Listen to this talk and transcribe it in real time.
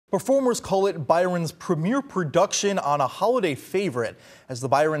Performers call it Byron's premier production on a holiday favorite as the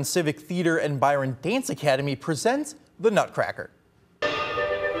Byron Civic Theater and Byron Dance Academy present the Nutcracker.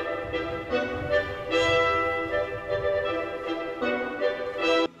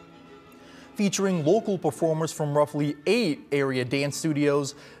 Featuring local performers from roughly 8 area dance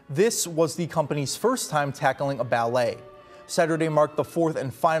studios, this was the company's first time tackling a ballet. Saturday marked the 4th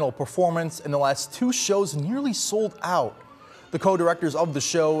and final performance, and the last 2 shows nearly sold out. The co-directors of the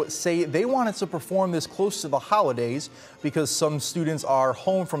show say they wanted to perform this close to the holidays because some students are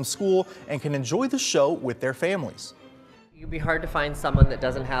home from school and can enjoy the show with their families. It'd be hard to find someone that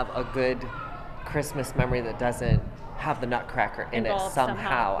doesn't have a good Christmas memory that doesn't have the Nutcracker in it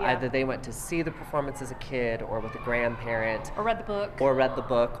somehow. Yeah. Either they went to see the performance as a kid or with a grandparent. Or read the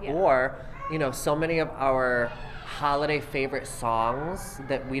book. Yeah. Or, you know, so many of our holiday favorite songs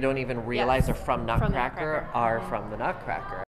that we don't even realize are from Nutcracker are from the Nutcracker.